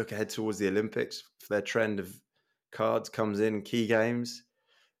think, look ahead towards the Olympics, for their trend of cards comes in key games.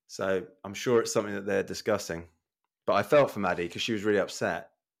 So I'm sure it's something that they're discussing. But I felt for Maddie because she was really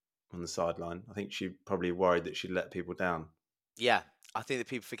upset on the sideline. I think she probably worried that she'd let people down. Yeah, I think that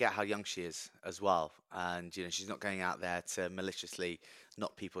people forget how young she is as well, and she's not going out there to maliciously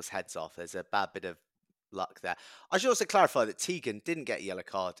knock people's heads off. There's a bad bit of luck there. I should also clarify that Tegan didn't get a yellow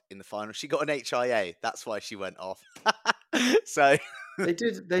card in the final. She got an HIA. That's why she went off. So They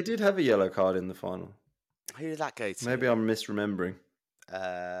did have a yellow card in the final. who did that go to? Maybe I'm misremembering.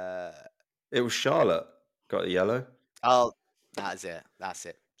 It was Charlotte got a yellow. Oh, that's it.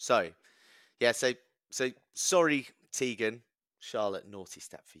 So, yeah, so sorry, Tegan. Charlotte, naughty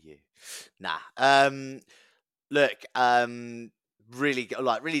step for you. Nah. Look,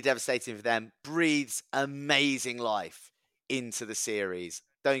 really devastating for them. Breathes amazing life into the series.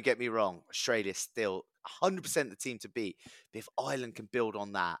 Don't get me wrong, Australia's still 100% the team to beat. But if Ireland can build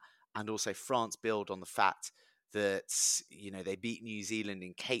on that, and also France build on the fact that they beat New Zealand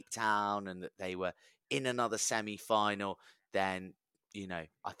in Cape Town and that they were in another semi-final, then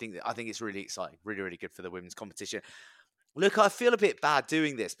I think it's really exciting, really, really good for the women's competition. Look, I feel a bit bad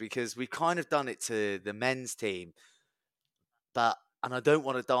doing this because we've kind of done it to the men's team, and I don't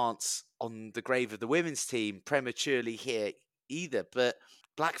want to dance on the grave of the women's team prematurely here either, but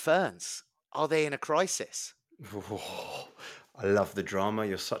Black Ferns, are they in a crisis? Oh, I love the drama.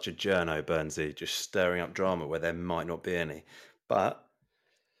 You're such a journo, Burnsy, just stirring up drama where there might not be any. But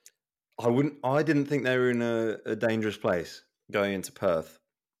I didn't think they were in a dangerous place going into Perth.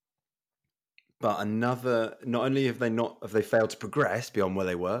 But not only have they failed to progress beyond where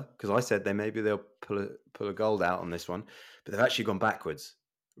they were, because I said maybe they'll pull a gold out on this one, but they've actually gone backwards.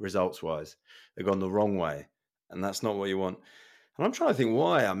 results wise. They've gone the wrong way, and that's not what you want. And I'm trying to think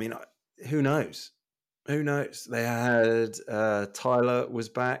why. I mean, who knows? Who knows? They had Tyler was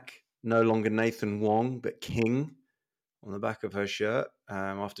back, no longer Nathan Wong, but King on the back of her shirt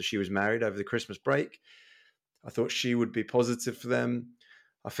after she was married over the Christmas break. I thought she would be positive for them.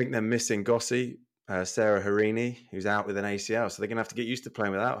 I think they're missing Gossie, Sarah Harini, who's out with an ACL, so they're going to have to get used to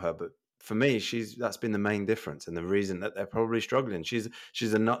playing without her. But for me, that's been the main difference and the reason that they're probably struggling. She's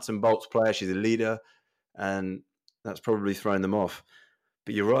a nuts and bolts player. She's a leader, and that's probably thrown them off.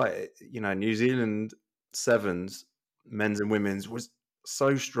 But you're right. New Zealand sevens, men's and women's, was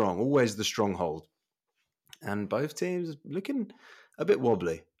so strong, always the stronghold. And both teams looking a bit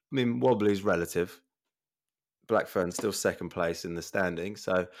wobbly. I mean, wobbly is relative. Blackfern's still second place in the standing,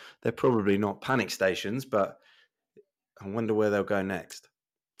 so they're probably not panic stations, but I wonder where they'll go next.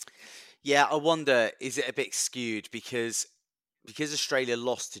 Yeah, I wonder, is it a bit skewed because Australia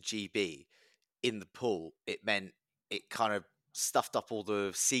lost to GB in the pool, it meant it kind of stuffed up all the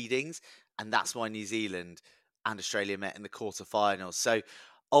seedings, and that's why New Zealand and Australia met in the quarterfinals. So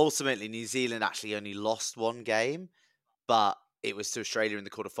ultimately, New Zealand actually only lost one game, but it was to Australia in the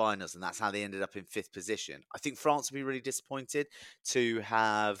quarterfinals, and that's how they ended up in fifth position. I think France would be really disappointed to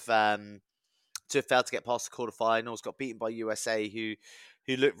have failed to get past the quarterfinals, got beaten by USA, who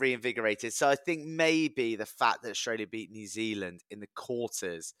looked reinvigorated. So I think maybe the fact that Australia beat New Zealand in the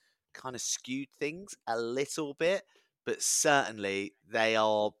quarters kind of skewed things a little bit, but certainly they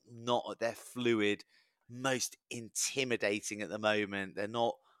are not at their fluid, most intimidating at the moment. They're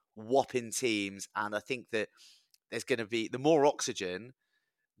not whopping teams, and I think that there's going to be the more oxygen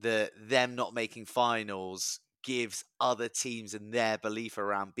that them not making finals gives other teams and their belief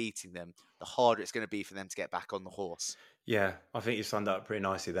around beating them, the harder it's going to be for them to get back on the horse. Yeah, I think you summed up pretty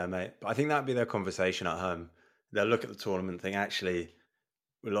nicely there, mate. But I think that'd be their conversation at home. They'll look at the tournament and think, actually,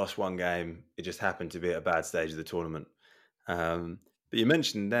 we lost one game. It just happened to be at a bad stage of the tournament. But you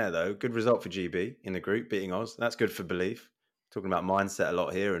mentioned there, though, good result for GB in the group, beating Oz. That's good for belief. Talking about mindset a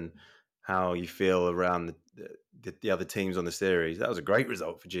lot here and how you feel around the other teams on the series. That was a great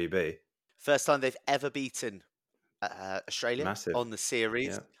result for GB. First time they've ever beaten Australia Massive. on the series.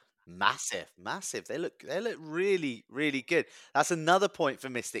 Yeah. Massive. They look really, really good. That's another point for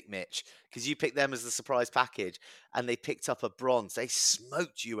Mystic Mitch, because you picked them as the surprise package and they picked up a bronze. They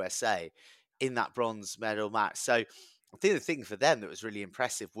smoked USA in that bronze medal match. So I think the thing for them that was really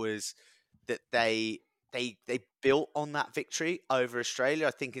impressive was that they built on that victory over Australia.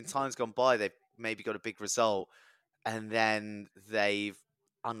 I think in times gone by they've maybe got a big result and then they've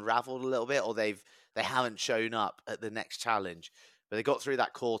unraveled a little bit, or they haven't shown up at the next challenge. But they got through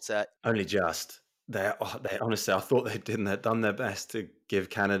that quarter. Only just. They honestly, I thought they'd done their best to give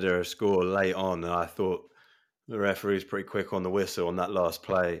Canada a score late on, and I thought the referee was pretty quick on the whistle on that last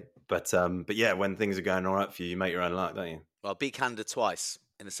play. But yeah, when things are going all right for you, you make your own luck, don't you? Well, beat Canada twice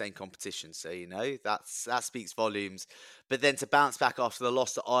in the same competition, so that speaks volumes. But then to bounce back after the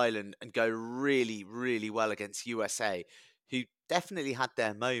loss to Ireland and go really, really well against USA, who definitely had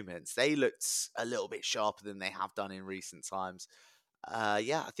their moments. They looked a little bit sharper than they have done in recent times.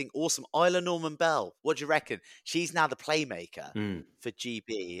 Yeah, I think awesome. Isla Norman Bell, what do you reckon? She's now the playmaker for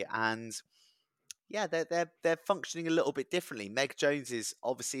GB, and yeah, they're functioning a little bit differently. Meg Jones is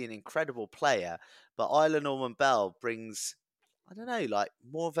obviously an incredible player, but Isla Norman Bell brings, I don't know, like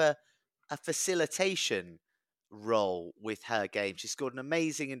more of a facilitation role with her game. She scored an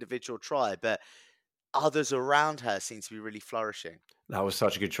amazing individual try, but others around her seem to be really flourishing. That was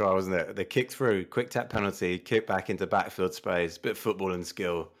such a good try, wasn't it? They kicked through, quick tap penalty, kick back into backfield space, bit of football and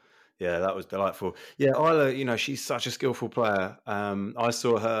skill. Yeah, that was delightful. Yeah, Isla, she's such a skillful player. I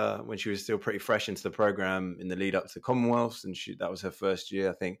saw her when she was still pretty fresh into the program in the lead up to the Commonwealths, and that was her first year,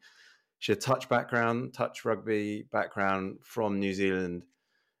 I think. She had touch rugby background from New Zealand,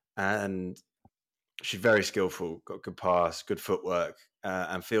 and she's very skillful, got good pass, good footwork,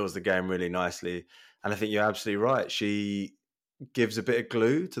 and feels the game really nicely. And I think you're absolutely right. She gives a bit of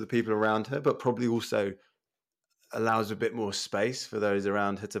glue to the people around her, but probably also allows a bit more space for those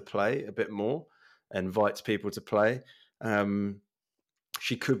around her to play a bit more, invites people to play.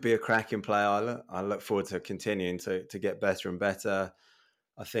 She could be a cracking player. I look forward to continuing to get better and better.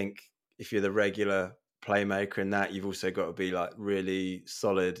 I think if you're the regular playmaker in that, you've also got to be like really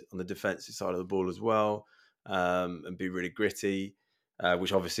solid on the defensive side of the ball as well, and be really gritty,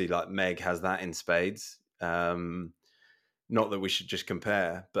 which obviously like Meg has that in spades. Not that we should just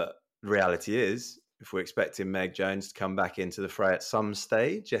compare, but the reality is, if we're expecting Meg Jones to come back into the fray at some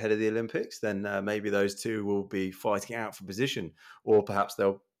stage ahead of the Olympics, then maybe those two will be fighting out for position, or perhaps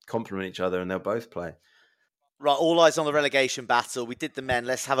they'll complement each other and they'll both play. Right, all eyes on the relegation battle. We did the men.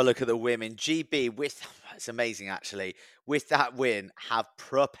 Let's have a look at the women. GB, it's amazing actually, with that win, have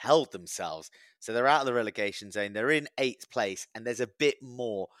propelled themselves. So they're out of the relegation zone. They're in 8th place, and there's a bit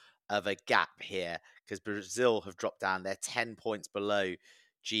more of a gap here because Brazil have dropped down. They're 10 points below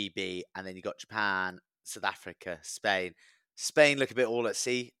GB, and then you got Japan, South Africa, Spain. Spain look a bit all at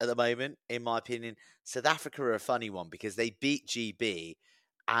sea at the moment, in my opinion. South Africa are a funny one because they beat GB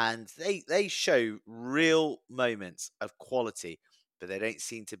and they show real moments of quality, but they don't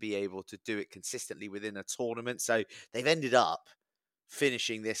seem to be able to do it consistently within a tournament. So they've ended up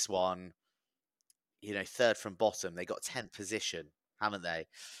finishing this one, third from bottom. They got 10th position, haven't they?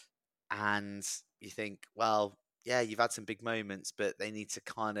 And you think, well, yeah, you've had some big moments, but they need to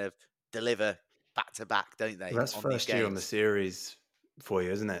kind of deliver back to back, don't they, Well, that's on these first year on the games? series for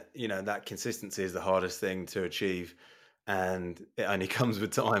you, isn't it? That consistency is the hardest thing to achieve, and it only comes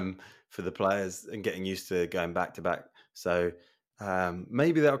with time for the players and getting used to going back to back. So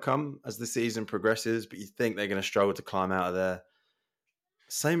maybe that'll come as the season progresses, but you think they're going to struggle to climb out of there.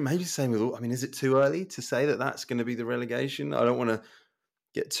 Maybe same with all. I mean, is it too early to say that that's going to be the relegation? I don't want to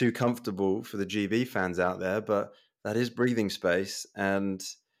get too comfortable for the GB fans out there, but that is breathing space, and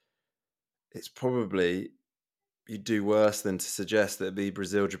it's probably you'd do worse than to suggest that it'd be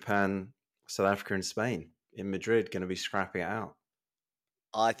Brazil, Japan, South Africa, and Spain in Madrid going to be scrapping it out.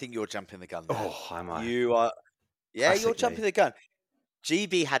 I think you're jumping the gun there. Oh, am I? You are, yeah, you're Classic jumping me. the gun.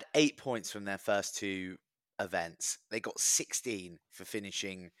 GB had 8 points from their first two events. They got 16 for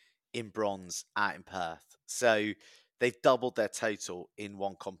finishing in bronze out in Perth. So they've doubled their total in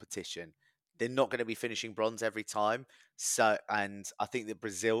one competition. They're not going to be finishing bronze every time. So, and I think that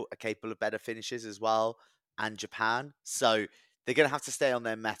Brazil are capable of better finishes as well, and Japan. So they're going to have to stay on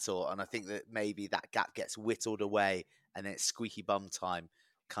their mettle. And I think that maybe that gap gets whittled away, and then it's squeaky bum time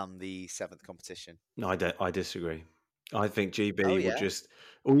come the 7th competition. No, I disagree. I think Oh GB will yeah. just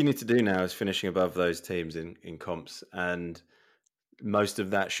all you need to do now is finishing above those teams in comps, and most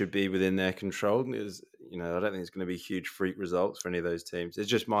of that should be within their control. Is I don't think it's going to be huge freak results for any of those teams. It's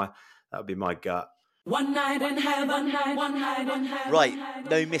just that would be my gut. One night in heaven, one night in heaven. Right,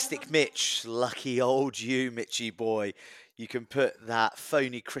 no Mystic Mitch. Lucky old you, Mitchy boy. You can put that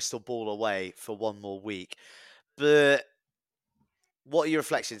phony crystal ball away for one more week. But what are your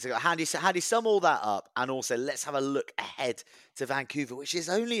reflections? How do you sum all that up? And also, let's have a look ahead to Vancouver, which is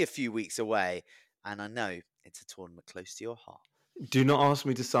only a few weeks away. And I know it's a tournament close to your heart. Do not ask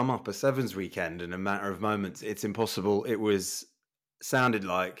me to sum up a Sevens weekend in a matter of moments. It's impossible. Sounded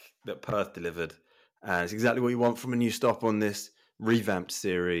like that Perth delivered. And it's exactly what you want from a new stop on this revamped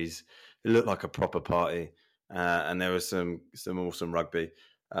series. It looked like a proper party. And there was some awesome rugby.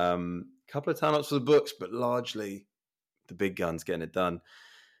 Couple of timeouts for the books, but largely the big guns getting it done.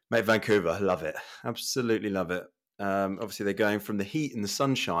 Mate, Vancouver, love it. Absolutely love it. Obviously, they're going from the heat and the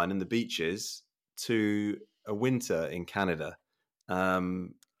sunshine and the beaches to a winter in Canada.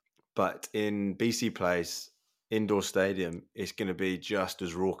 But in BC Place, indoor stadium, it's going to be just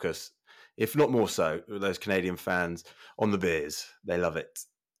as raucous, if not more so, with those Canadian fans on the beers. They love it.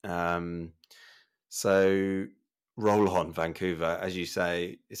 So roll on, Vancouver. As you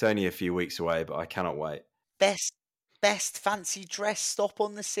say, it's only a few weeks away, but I cannot wait. Best fancy dress stop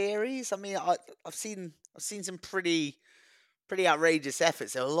on the series. I mean, I've seen some pretty outrageous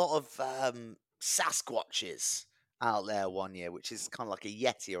efforts. There are a lot of Sasquatches out there one year, which is kind of like a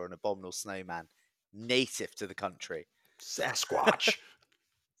Yeti or an abominable snowman native to the country. Sasquatch.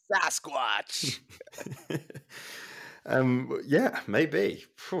 Sasquatch. Yeah, maybe.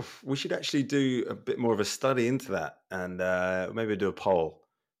 We should actually do a bit more of a study into that and maybe do a poll.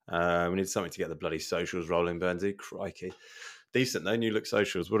 We need something to get the bloody socials rolling, Burnsy. Crikey. Decent though, New Look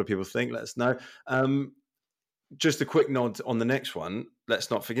socials. What do people think? Let us know. Just a quick nod on the next one.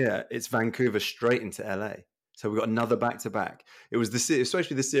 Let's not forget, it's Vancouver straight into LA. So we've got another back-to-back. It was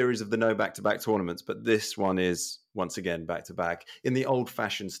especially the series of the no back-to-back tournaments, but this one is, once again, back-to-back in the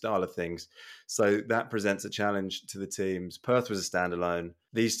old-fashioned style of things. So that presents a challenge to the teams. Perth was a standalone.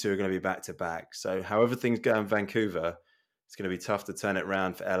 These two are going to be back-to-back. So however things go in Vancouver, it's going to be tough to turn it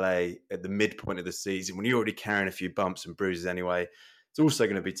around for LA at the midpoint of the season when you're already carrying a few bumps and bruises anyway. It's also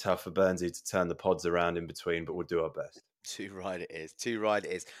going to be tough for Burnsy to turn the pods around in between, but we'll do our best. Too right it is. Too right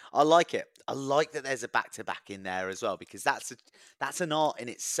it is. I like it. I like that there's a back-to-back in there as well because that's an art in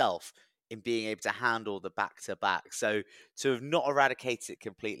itself in being able to handle the back-to-back. So to have not eradicated it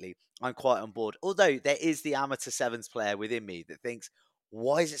completely, I'm quite on board. Although there is the amateur sevens player within me that thinks,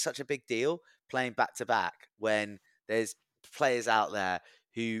 why is it such a big deal playing back-to-back when there's players out there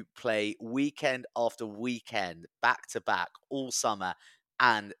who play weekend after weekend back-to-back all summer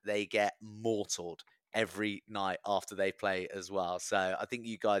and they get mortaled every night after they play as well. So I think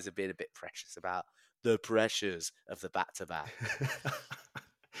you guys have been a bit precious about the pressures of the back-to-back.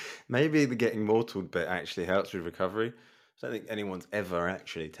 Maybe the getting mortaled bit actually helps with recovery. I don't think anyone's ever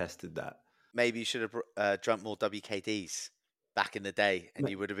actually tested that. Maybe you should have drunk more WKDs back in the day, and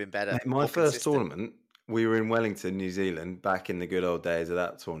you would have been better. Mate, my more first consistent. tournament, we were in Wellington, New Zealand, back in the good old days of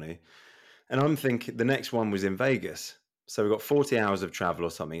that tourney. And I'm thinking the next one was in Vegas. So we got 40 hours of travel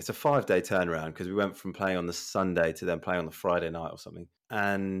or something. It's a 5-day turnaround because we went from playing on the Sunday to then playing on the Friday night or something.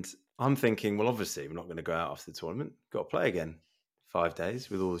 And I'm thinking, well, obviously, we're not going to go out after the tournament. Got to play again. 5 days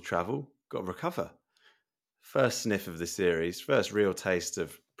with all the travel. Got to recover. First sniff of the series. First real taste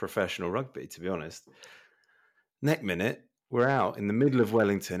of professional rugby, to be honest. Next minute, we're out in the middle of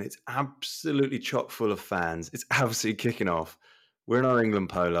Wellington. It's absolutely chock full of fans. It's absolutely kicking off. We're in our England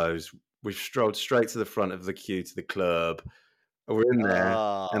polos. We've strolled straight to the front of the queue to the club. We're in there,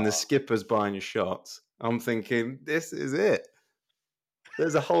 and the skipper's buying shots. I'm thinking, this is it.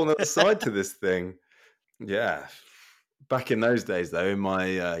 There's a whole other side to this thing. Yeah. Back in those days, though, in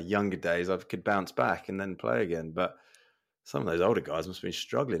my younger days, I could bounce back and then play again. But some of those older guys must have been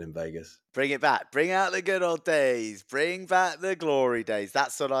struggling in Vegas. Bring it back. Bring out the good old days. Bring back the glory days.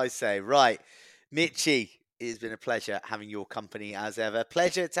 That's what I say. Right. Mitchie, it has been a pleasure having your company as ever.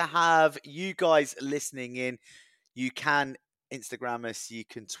 Pleasure to have you guys listening in. You can Instagram us, you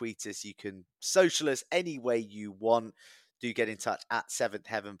can tweet us, you can social us any way you want. Do get in touch at Seventh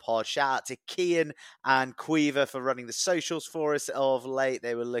Heaven Pod. Shout out to Kian and Queever for running the socials for us of late.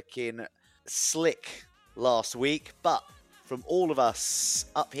 They were looking slick last week, but from all of us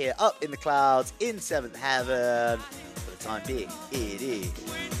up here, up in the clouds, in Seventh Heaven, for the time being, it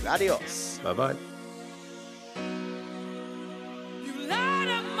is adios. Bye-bye.